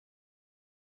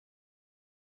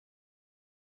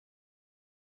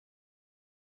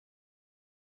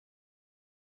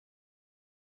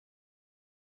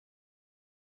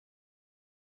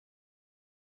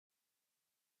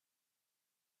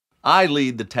I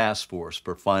lead the task force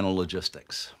for final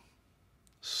logistics.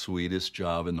 Sweetest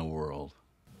job in the world.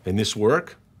 And this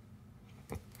work?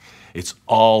 It's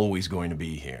always going to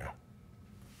be here.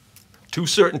 Two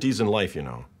certainties in life, you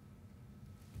know.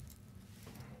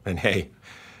 And hey,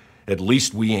 at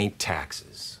least we ain't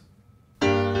taxes.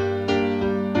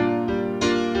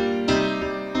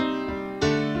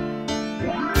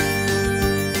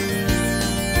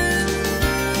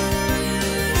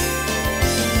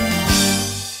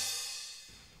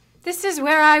 This is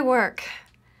where I work.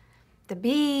 The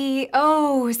B-O-C-A.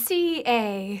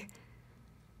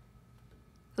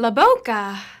 La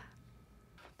Boca.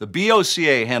 The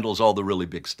BOCA handles all the really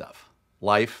big stuff.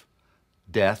 Life,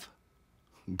 death,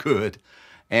 good,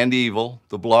 and evil,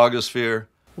 the blogosphere.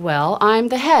 Well, I'm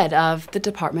the head of the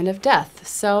Department of Death,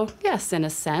 so yes, in a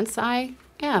sense, I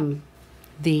am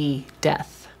the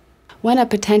death. When a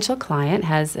potential client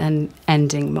has an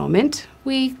ending moment,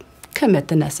 we commit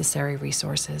the necessary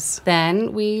resources.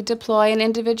 Then we deploy an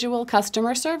individual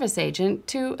customer service agent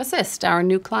to assist our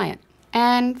new client.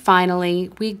 And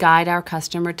finally, we guide our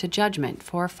customer to judgment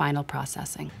for final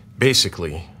processing.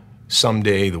 Basically,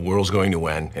 someday the world's going to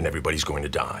end and everybody's going to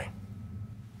die.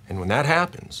 And when that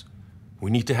happens,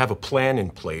 we need to have a plan in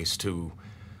place to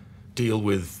deal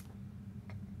with,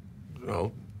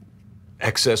 well,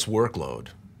 excess workload.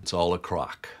 It's all a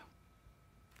crock.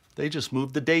 They just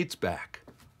moved the dates back.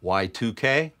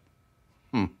 Y2K?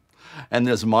 And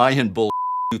this Mayan bull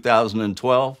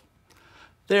 2012?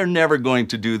 They're never going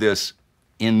to do this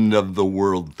end of the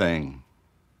world thing.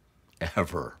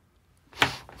 Ever.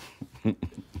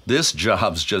 This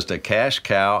job's just a cash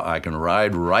cow I can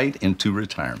ride right into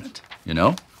retirement. You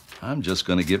know? I'm just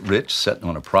gonna get rich sitting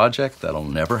on a project that'll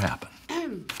never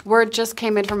happen. Word just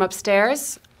came in from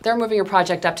upstairs. They're moving your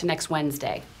project up to next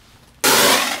Wednesday.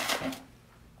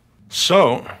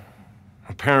 So,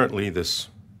 apparently this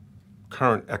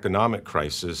current economic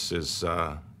crisis is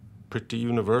pretty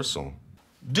universal.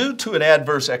 Due to an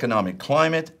adverse economic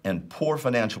climate and poor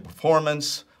financial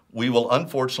performance, we will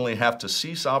unfortunately have to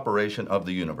cease operation of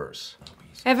the universe.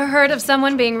 Ever heard of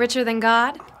someone being richer than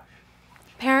God?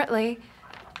 Apparently,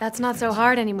 that's not so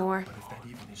hard anymore.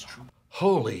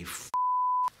 Holy f***.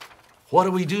 What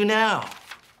do we do now?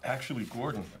 Actually,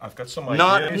 Gordon, I've got some ideas.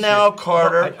 Not now,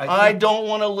 Carter. No, I don't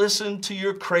want to listen to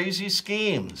your crazy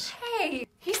schemes. Hey,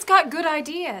 he's got good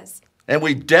ideas. And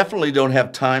we definitely don't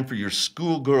have time for your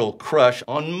schoolgirl crush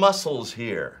on muscles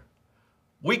here.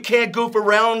 We can't goof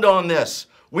around on this.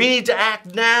 We need to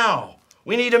act now.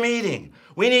 We need a meeting.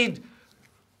 We need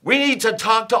to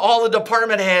talk to all the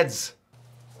department heads.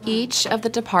 Each of the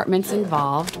departments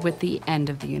involved with the end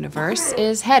of the universe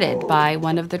is headed by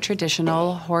one of the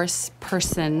traditional horse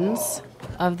persons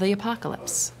of the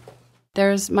apocalypse.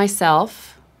 There's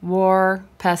myself, war,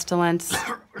 pestilence,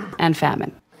 and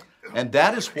famine. And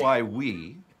that is why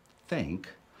we think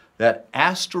that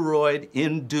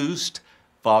asteroid-induced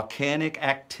volcanic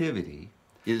activity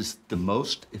is the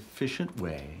most efficient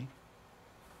way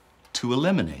to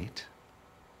eliminate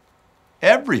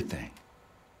everything.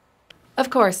 Of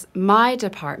course, my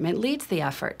department leads the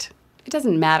effort. It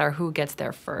doesn't matter who gets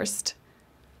there first.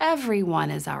 Everyone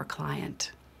is our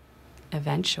client.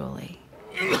 Eventually.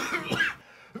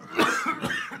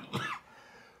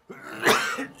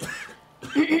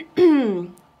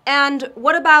 And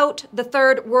what about the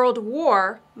Third World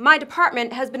War my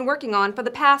department has been working on for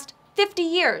the past 50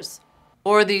 years?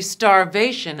 Or the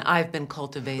starvation I've been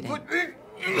cultivating.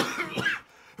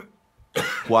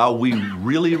 While we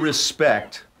really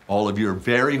respect all of your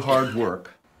very hard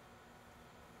work,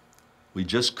 we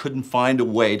just couldn't find a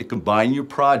way to combine your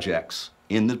projects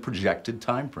in the projected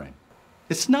time frame.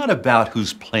 It's not about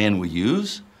whose plan we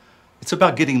use. It's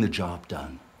about getting the job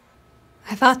done.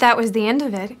 I thought that was the end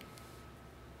of it.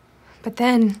 But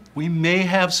then... We may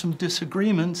have some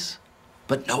disagreements,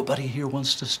 but nobody here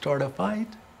wants to start a fight.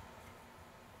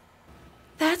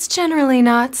 That's generally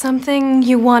not something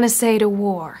you want to say to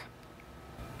war.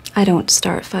 I don't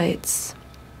start fights.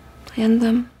 I end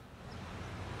them.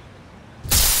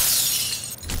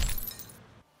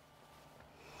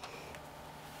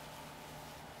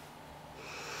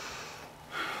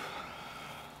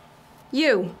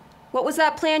 You, what was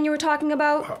that plan you were talking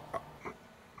about?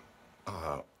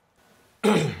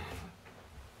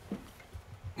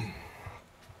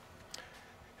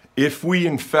 If we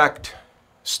infect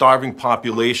starving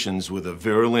populations with a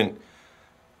virulent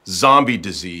zombie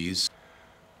disease,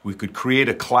 we could create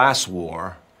a class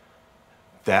war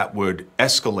that would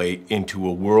escalate into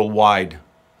a worldwide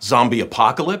zombie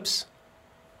apocalypse?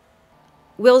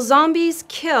 Will zombies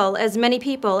kill as many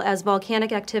people as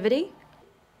volcanic activity?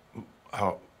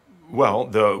 Well,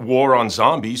 the war on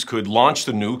zombies could launch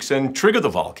the nukes and trigger the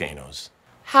volcanoes.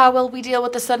 How will we deal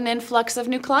with the sudden influx of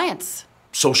new clients?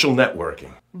 Social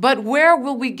networking. But where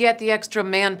will we get the extra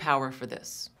manpower for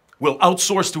this? We'll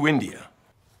outsource to India.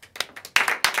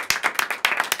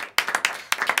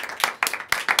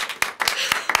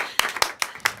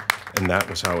 And that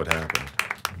was how it happened.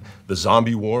 The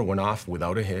zombie war went off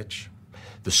without a hitch.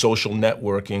 The social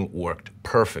networking worked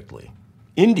perfectly.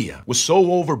 India was so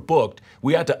overbooked,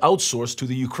 we had to outsource to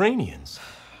the Ukrainians.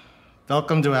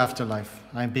 Welcome to Afterlife.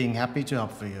 I'm being happy to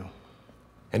help for you.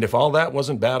 And if all that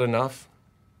wasn't bad enough,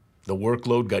 the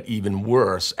workload got even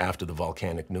worse after the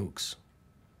volcanic nukes.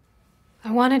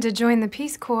 I wanted to join the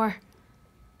Peace Corps.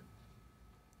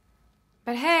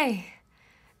 But hey,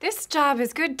 this job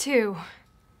is good too.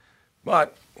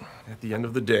 But at the end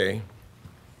of the day,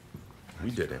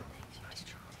 we did it.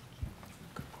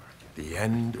 The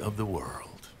end of the world.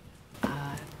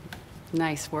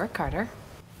 Nice work, Carter.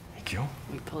 Thank you.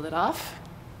 We pulled it off.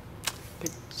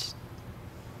 Good.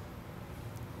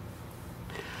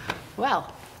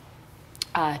 Well,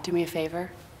 do me a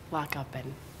favor. Lock up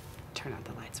and turn out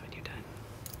the lights when you're done.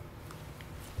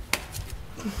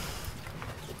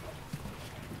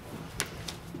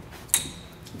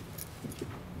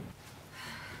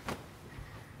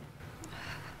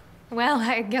 Well,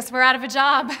 I guess we're out of a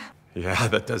job. Yeah,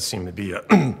 that does seem to be a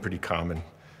pretty common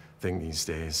thing these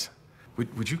days.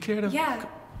 Would you care to? Yeah,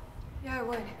 I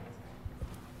would.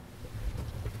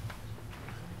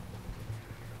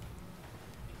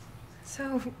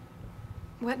 So,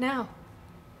 what now?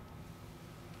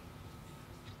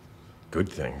 Good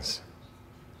things.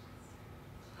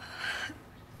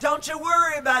 Don't you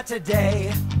worry about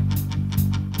today.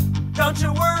 Don't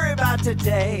you worry about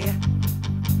today.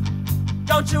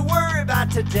 Don't you worry about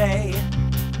today.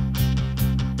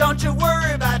 Don't you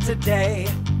worry about today.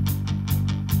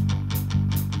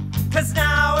 'Cause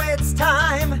now it's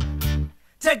time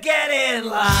to get in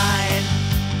line.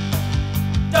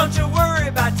 Don't you worry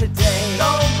about today.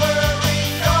 Don't worry.